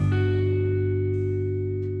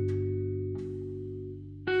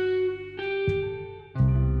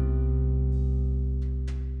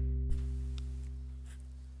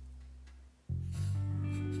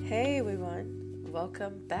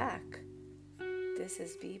welcome back. This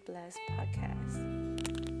is Be Blessed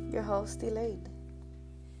Podcast. Your host, Elaine.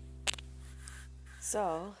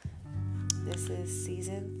 So, this is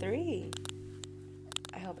season 3.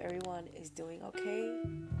 I hope everyone is doing okay.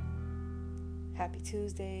 Happy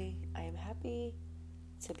Tuesday. I am happy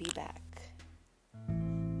to be back.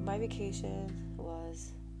 My vacation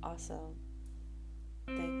was awesome.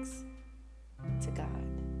 Thanks to God.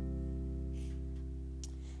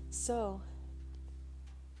 So,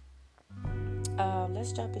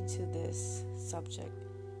 let's jump into this subject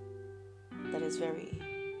that is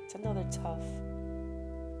it's another tough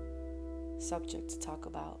subject to talk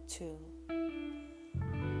about too. And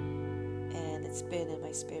it's been in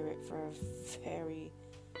my spirit for a very,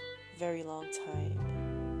 very long time.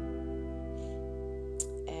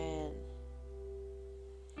 And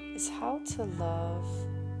it's how to love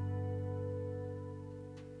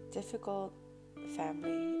difficult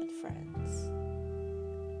family and friends.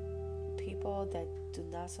 People that do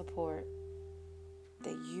not support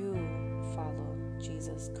that you follow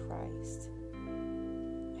Jesus Christ.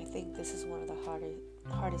 I think this is one of the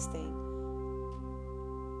hardest thing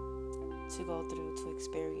to go through, to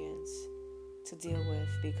experience, to deal with,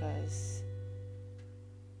 because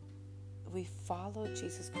we follow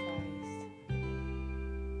Jesus Christ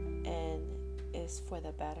and it's for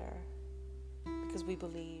the better, because we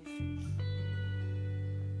believe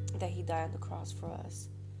that He died on the cross for us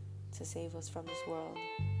to save us from this world.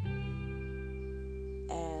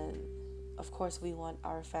 And of course we want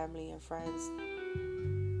our family and friends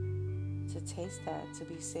to taste that, to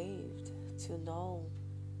be saved, to know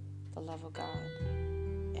the love of God.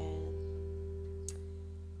 And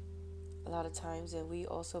a lot of times, and we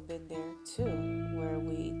also been there too, where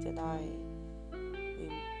we deny,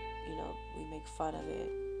 we make fun of it.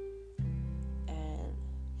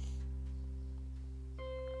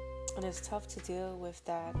 And it's tough to deal with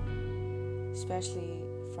that, especially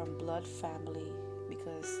from blood family,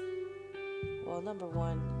 because, well, number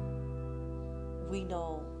one, we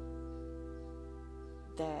know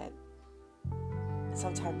that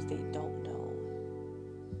sometimes they don't know.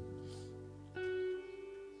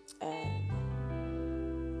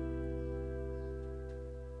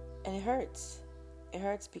 And it hurts. It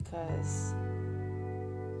hurts because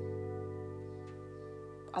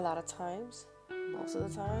a lot of times, most of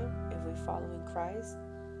the time, if we follow in Christ,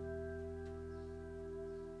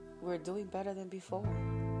 we're doing better than before.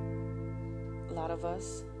 A lot of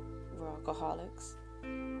us, we're alcoholics,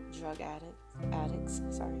 drug addicts,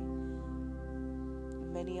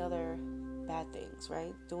 many other bad things,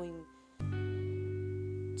 right? Doing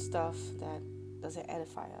stuff that doesn't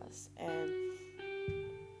edify us. And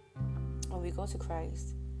when we go to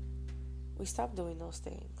Christ, we stop doing those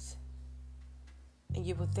things. And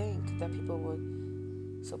you would think that people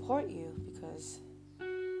would support you because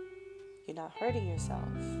you're not hurting yourself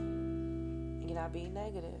and you're not being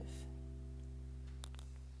negative.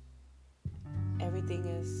 Everything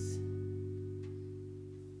is,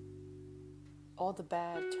 all the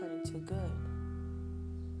bad turn into good.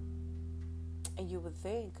 And you would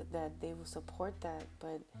think that they will support that,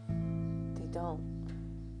 but they don't.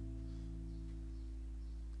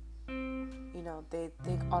 They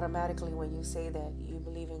think automatically when you say that you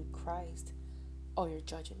believe in Christ, oh, you're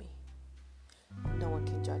judging me. No one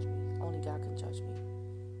can judge me. Only God can judge me.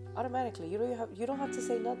 Automatically, you don't have to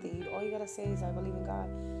say nothing. All you gotta say is, I believe in God,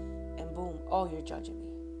 and boom, oh, you're judging me.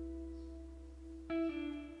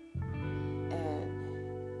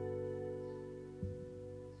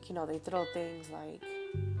 And they throw things like,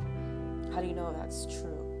 how do you know that's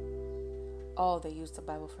true? Oh, they used the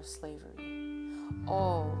Bible for slavery.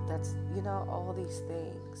 Oh, that's, all these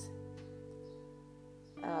things.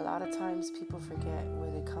 And a lot of times people forget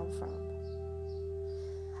where they come from.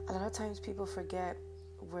 A lot of times people forget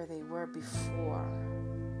where they were before,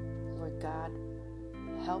 where God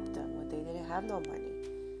helped them when they didn't have no money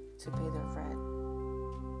to pay their rent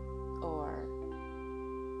or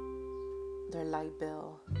their light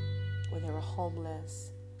bill, when they were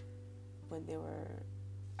homeless, when they were,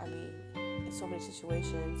 in so many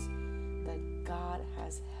situations that God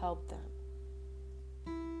has helped them.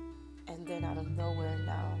 And then out of nowhere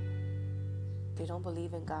now, they don't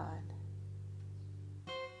believe in God.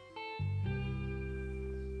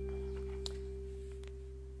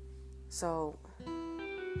 So,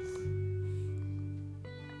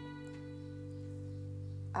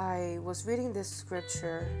 I was reading this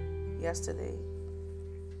scripture yesterday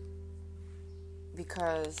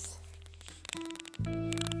because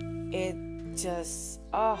it just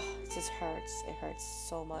hurts. It hurts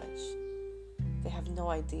so much. They have no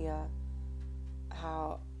idea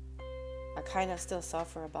how I kind of still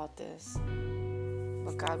suffer about this.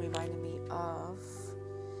 But God reminded me of,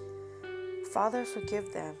 Father,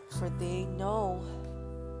 forgive them, for they know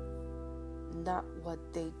not what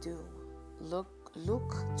they do. Luke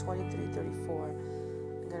 23:34.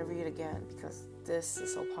 I'm going to read it again because this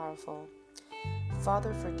is so powerful.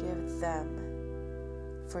 Father, forgive them,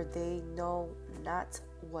 for they know not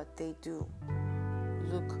what they do.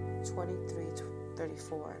 Luke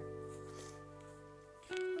 23:34.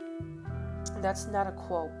 That's not a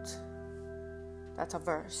quote. That's a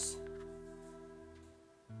verse.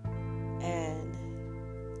 And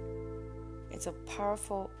it's a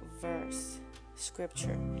powerful verse,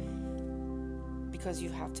 scripture, because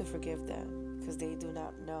you have to forgive them because they do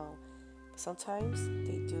not know. Sometimes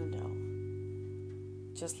they do know.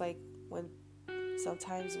 Just like when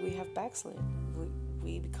sometimes we have backslid,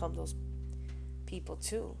 we become those people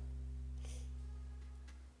too.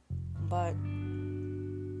 But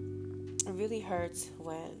it really hurts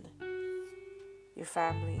when your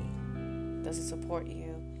family doesn't support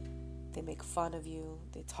you. They make fun of you.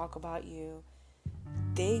 They talk about you.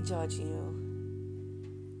 They judge you.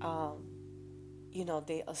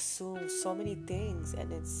 They assume so many things,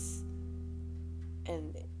 and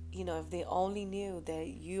if they only knew that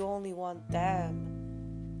you only want them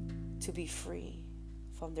to be free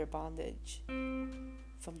from their bondage,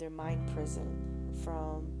 from their mind prison,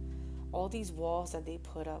 from all these walls that they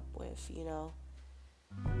put up with,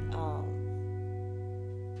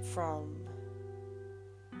 from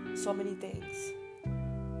so many things.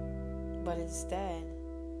 But instead,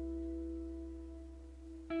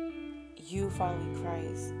 you following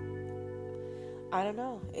Christ, I don't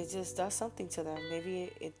know, it just does something to them.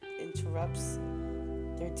 Maybe it interrupts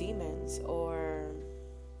their demons, or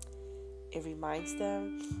it reminds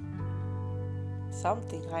them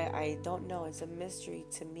something. I don't know. It's a mystery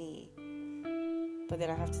to me. But then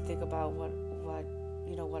I have to think about what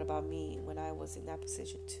about me when I was in that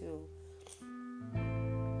position too.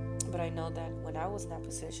 But I know that when I was in that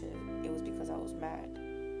position, it was because I was mad.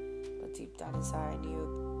 But deep down inside, I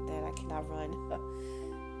knew that I cannot run.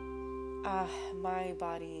 My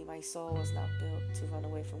body, my soul was not built to run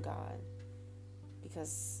away from God,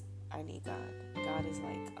 because I need God. God is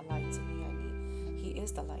like a light to me. He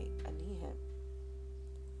is the light. I need Him.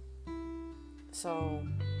 So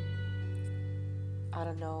I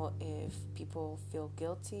don't know if people feel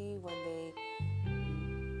guilty when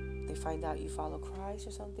they find out you follow Christ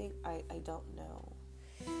or something. I don't know.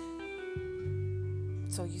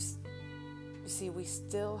 So you see, we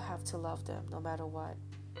still have to love them no matter what,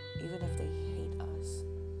 even if they hate us.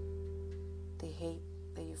 They hate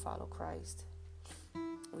that you follow Christ.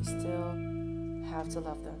 We still have to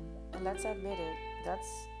love them. And let's admit it,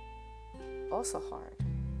 that's also hard.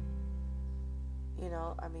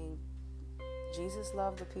 Jesus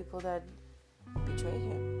loved the people that betrayed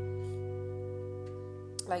Him.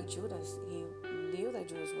 Like Judas, He knew that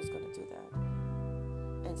Judas was going to do that,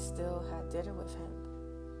 and still had dinner with Him.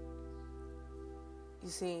 You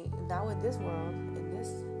see, now in this world, in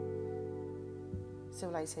this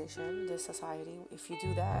civilization, this society, if you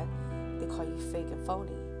do that, they call you fake and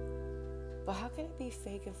phony. But how can it be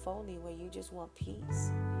fake and phony when you just want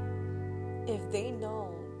peace? If they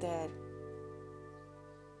know that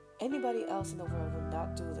anybody else in the world would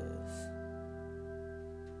not do this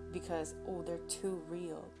because, they're too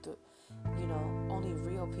real. Only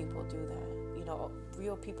real people do that.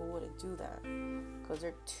 Real people wouldn't do that because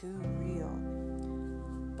they're too real.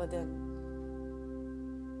 But then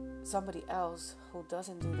somebody else who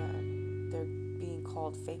doesn't do that, they're being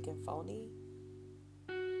called fake and phony.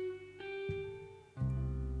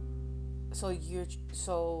 So you're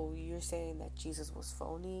saying that Jesus was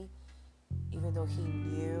phony, even though He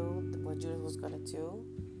knew what Judas was going to do?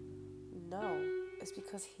 No, it's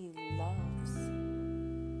because He loves.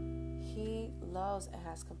 He loves and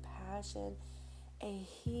has compassion, and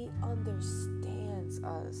He understands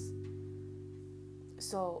us.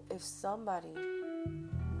 So if somebody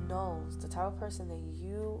knows the type of person that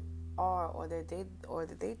you are, or that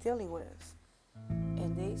they're dealing with,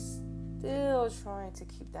 and they still trying to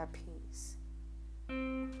keep that peace,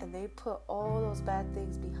 and they put all those bad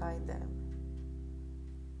things behind them,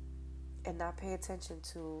 and not pay attention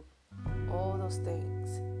to all those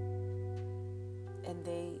things, and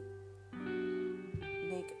they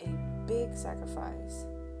make a big sacrifice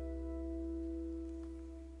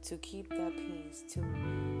to keep that peace,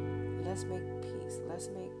 let's make peace,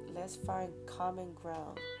 let's find common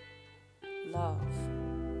ground, love.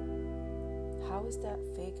 How is that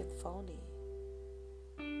fake and phony?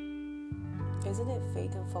 Isn't it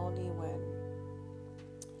fake and phony when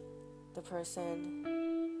the person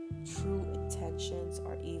true intentions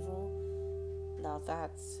are evil? Now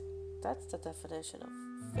that's That's the definition of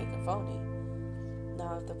fake and phony.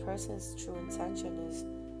 Now, if the person's true intention is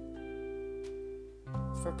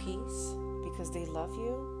for peace because they love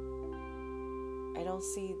you, I don't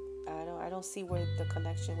see where the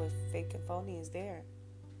connection with fake and phony is there.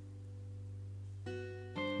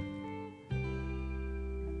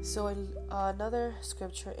 So in another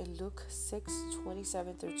scripture in Luke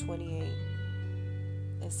 6:27-28,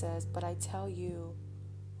 it says, "But I tell you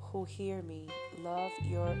who hear me, love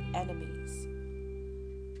your enemies.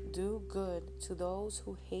 Do good to those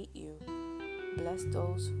who hate you. Bless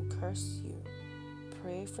those who curse you.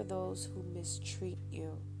 Pray for those who mistreat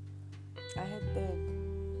you." I have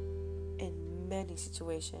been in many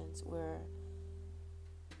situations where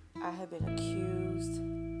I have been accused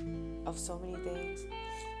of so many things,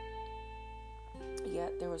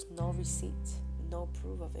 yet there was no receipt, no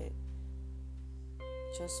proof of it.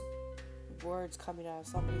 Just words coming out of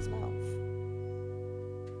somebody's mouth.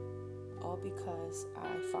 All because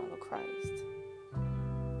I follow Christ.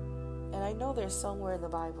 And I know there's somewhere in the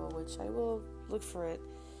Bible, which I will look for it,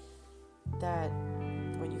 that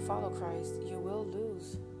when you follow Christ, you will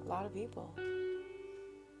lose a lot of people.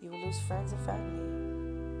 You will lose friends and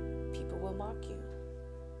family. People will mock you.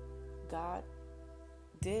 God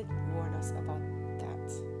did warn us about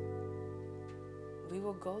that. We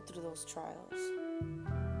will go through those trials.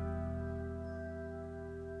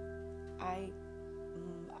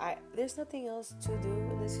 There's nothing else to do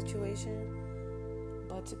in this situation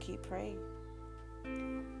but to keep praying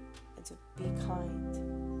and to be kind.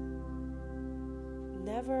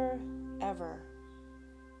 Never, ever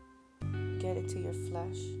get into your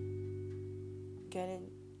flesh, get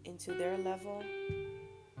into their level,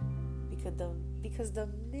 because the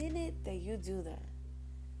minute that you do that,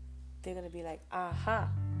 they're going to be like, aha.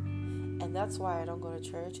 And that's why I don't go to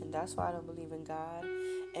church, and that's why I don't believe in God,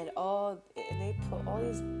 and they put all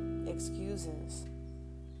these excuses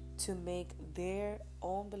to make their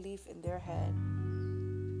own belief in their head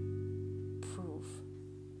proof,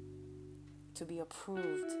 to be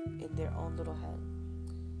approved in their own little head.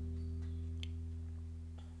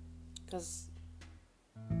 Because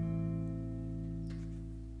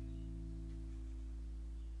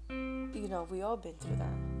we all been through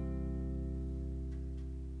that.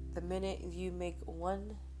 The minute you make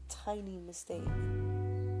one tiny mistake,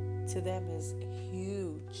 to them is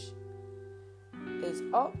huge. It's,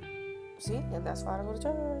 see, and that's why I don't go to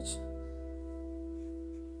church.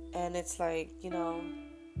 And it's like,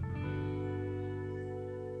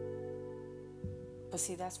 but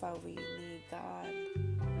see, that's why we need God,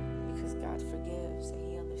 because God forgives and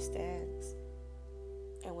He understands.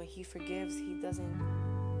 And when He forgives, He doesn't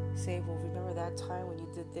say, well, remember that time when you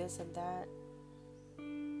did this and that.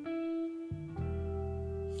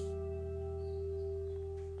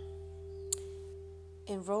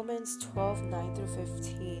 In Romans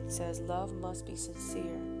 12:9-15 says, love must be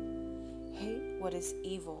sincere. Hate what is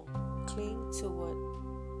evil. Cling to what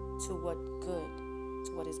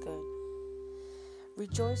is good.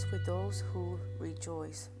 Rejoice with those who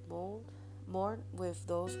rejoice. Mourn with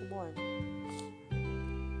those who mourn.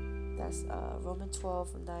 That's Romans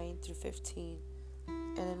 12:9-15.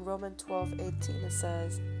 And in Romans 12:18 it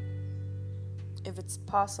says, if it's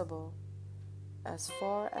possible, as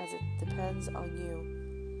far as it depends on you,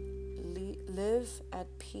 live at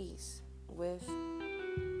peace with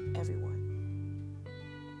everyone.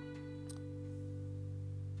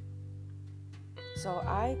 So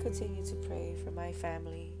I continue to pray for my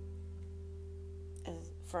family and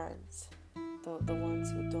friends, the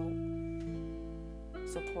ones who don't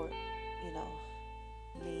support,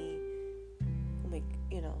 me, who make,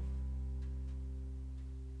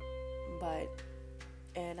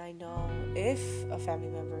 and I know if my family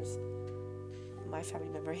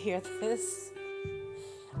member hear this,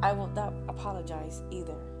 I will not apologize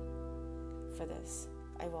either for this.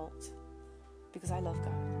 I won't, because I love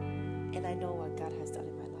God, and I know what God has done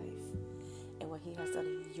in my life, and what He has done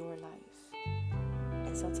in your life.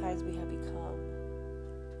 And sometimes we have become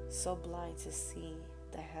so blind to see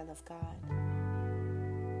the hand of God.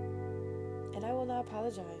 And I will not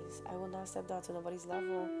apologize. I will not step down to nobody's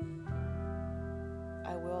level.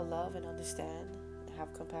 I will love and understand and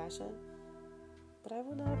have compassion. But I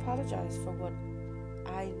will not apologize for what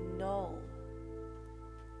I know,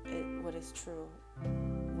 what is true,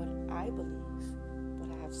 what I believe, what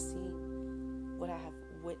I have seen, what I have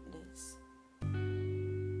witnessed.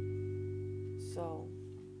 So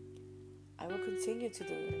I will continue to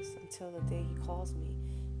do this until the day He calls me.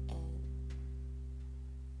 And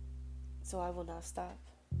so I will not stop.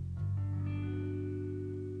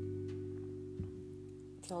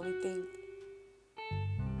 The only thing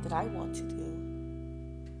that I want to do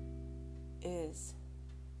is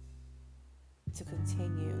to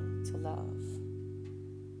continue to love.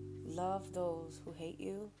 Love those who hate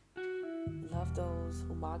you. Love those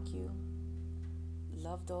who mock you.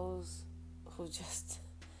 Love those who just,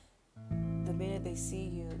 the minute they see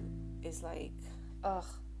you, it's like, ugh,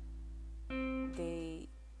 they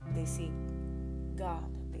see God.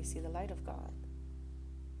 They see the light of God.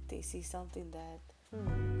 They see something that,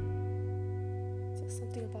 just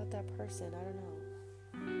something about that person, I don't know.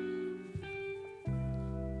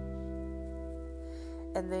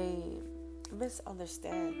 And they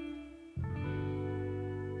misunderstand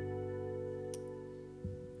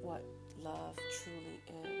what love truly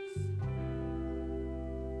is.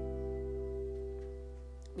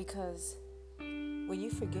 Because when you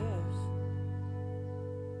forgive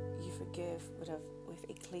with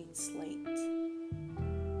a clean slate.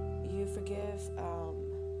 You forgive,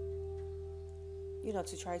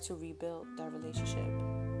 to try to rebuild that relationship.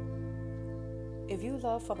 If you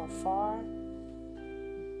love from afar,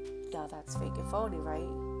 now that's fake and phony, right?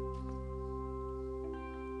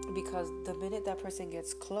 Because the minute that person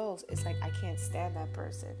gets close, it's like, I can't stand that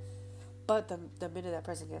person. But the minute that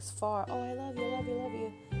person gets far, oh, I love you, love you, love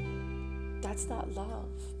you. That's not love.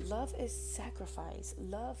 Love is sacrifice.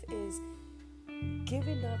 Love is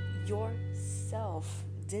giving up yourself,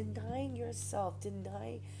 denying yourself,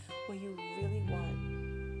 denying what you really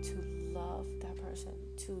want to love that person,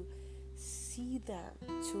 to see them,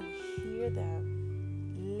 to hear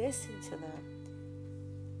them, listen to them,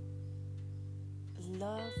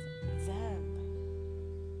 love them.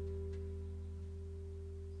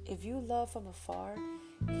 If you love from afar,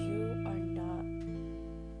 you are not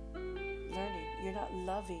learning. You're not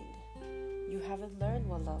loving. You haven't learned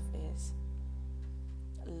what love is.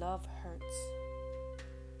 Love hurts.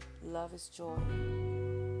 Love is joy.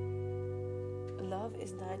 Love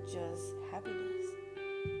is not just happiness.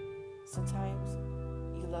 Sometimes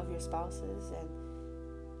you love your spouses and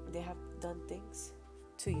they have done things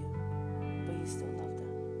to you, but you still love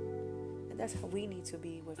them. And that's how we need to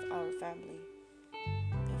be with our family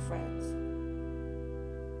and friends.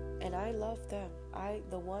 And I love them.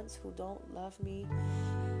 The ones who don't love me,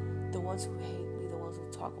 the ones who hate me, the ones who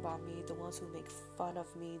talk about me, the ones who make fun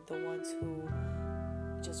of me, the ones who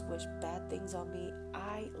just wish bad things on me,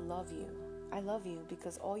 I love you. I love you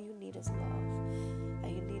because all you need is love.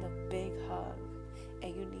 And you need a big hug.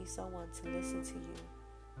 And you need someone to listen to you.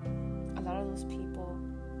 A lot of those people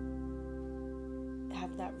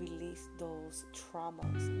have not released those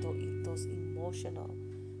traumas, those emotional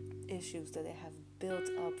issues that they have built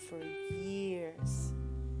up for years.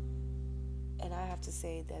 And I have to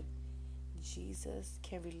say that Jesus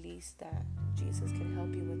can release that. Jesus can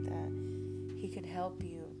help you with that. He can help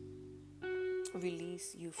you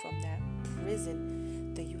release you from that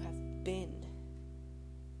prison that you have been.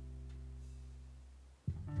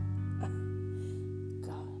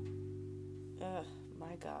 God.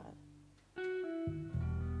 My God.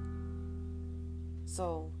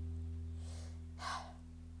 So,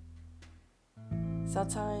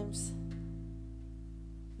 sometimes,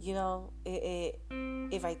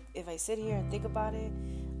 if I sit here and think about it,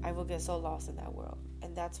 I will get so lost in that world.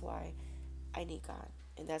 And that's why I need God.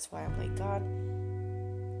 And that's why I'm like, God,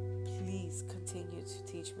 please continue to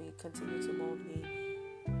teach me, continue to mold me.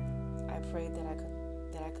 I pray that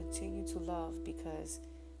I continue to love, because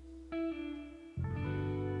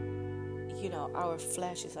our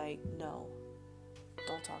flesh is like, no,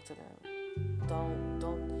 don't talk to them.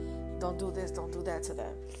 Don't do this, don't do that to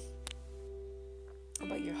them.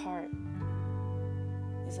 But your heart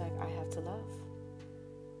is like, I have to love.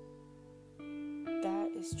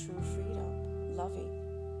 That is true freedom, loving.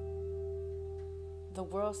 The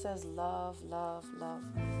world says love, love, love.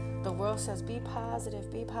 The world says be positive,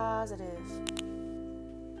 be positive.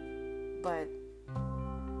 But,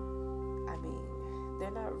 they're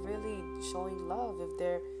not really showing love if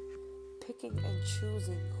they're picking and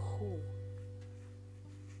choosing who.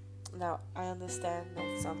 Now, I understand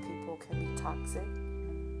that some people can be toxic.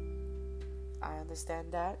 I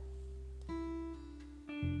understand that.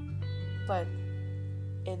 But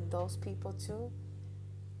in those people too,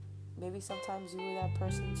 maybe sometimes you were that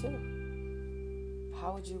person too.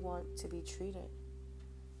 How would you want to be treated?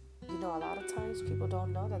 A lot of times people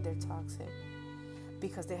don't know that they're toxic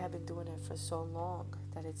because they have been doing it for so long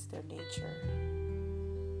that it's their nature.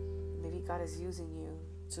 Maybe God is using you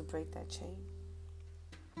to break that chain,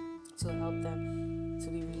 to help them to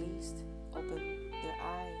be released, open their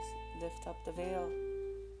eyes, lift up the veil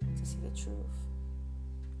to see the truth.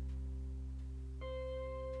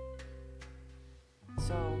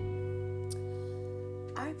 So,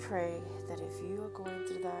 I pray that if you are going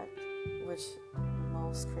through that, which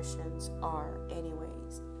most Christians are,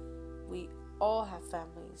 anyways. We all have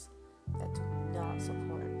families that do not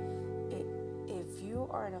support. If you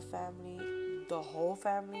are in a family, the whole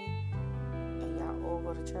family, and y'all all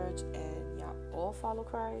go to church and y'all all follow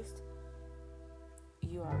Christ,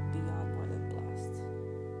 you are beyond more than blessed.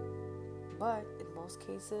 But in most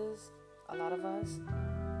cases, a lot of us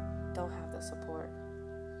don't have the support.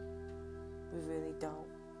 We really don't.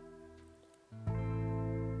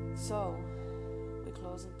 So, we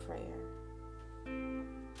close in prayer.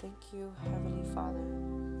 Thank you, Heavenly Father,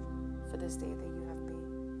 for this day that you have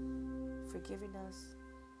made, for giving us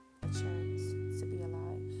a chance to be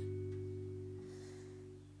alive.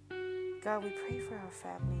 God, we pray for our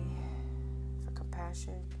family, for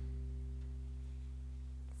compassion,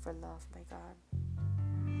 for love, my God.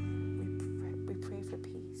 We pray for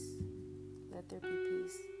peace. Let there be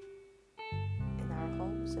peace in our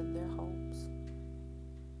homes and their homes.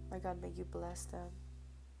 My God, may you bless them.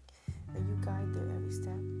 May you guide their every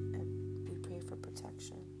step, and we pray for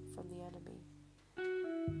protection from the enemy.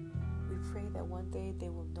 We pray that one day they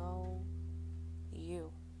will know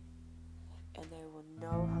you, and they will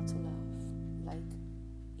know how to love like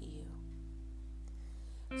you.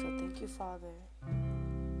 So thank you, Father,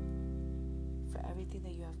 for everything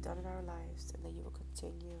that you have done in our lives and that you will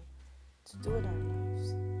continue to do in our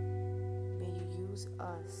lives. May you use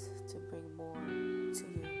us to bring more to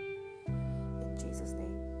you. In Jesus'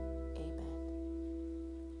 name, amen.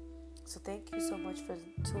 So thank you so much for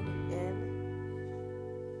tuning in.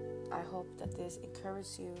 I hope that this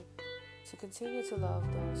encouraged you to continue to love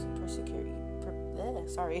those who persecute you.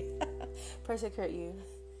 Persecute you.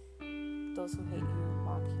 Those who hate you,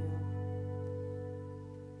 mock you.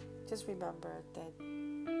 Just remember that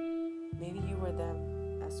maybe you were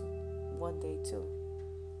them as one day too.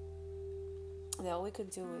 And all we can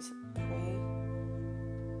do is pray,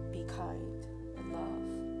 be kind, and love.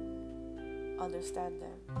 Understand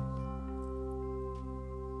them.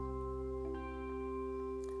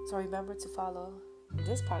 So remember to follow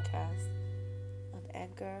this podcast on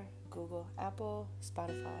Anchor, Google, Apple,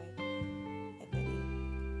 Spotify, and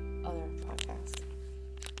many other podcasts.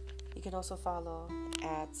 You can also follow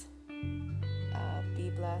at Be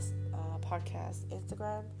Blessed Podcast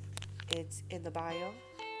Instagram. It's in the bio.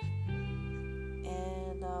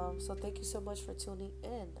 And so thank you so much for tuning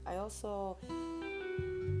in. I also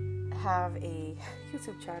have a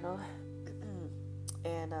YouTube channel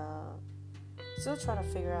and still trying to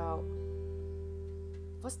figure out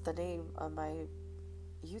what's the name on my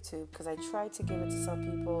YouTube, because I tried to give it to some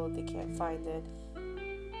people, they can't find it.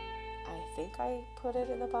 I think I put it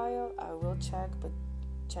in the bio. I will check, but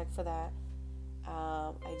check for that.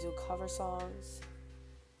 I do cover songs,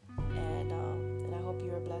 and I hope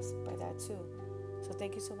you are blessed by that too. So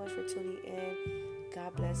thank you so much for tuning in.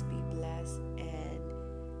 God bless, be blessed,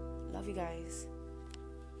 and love you guys.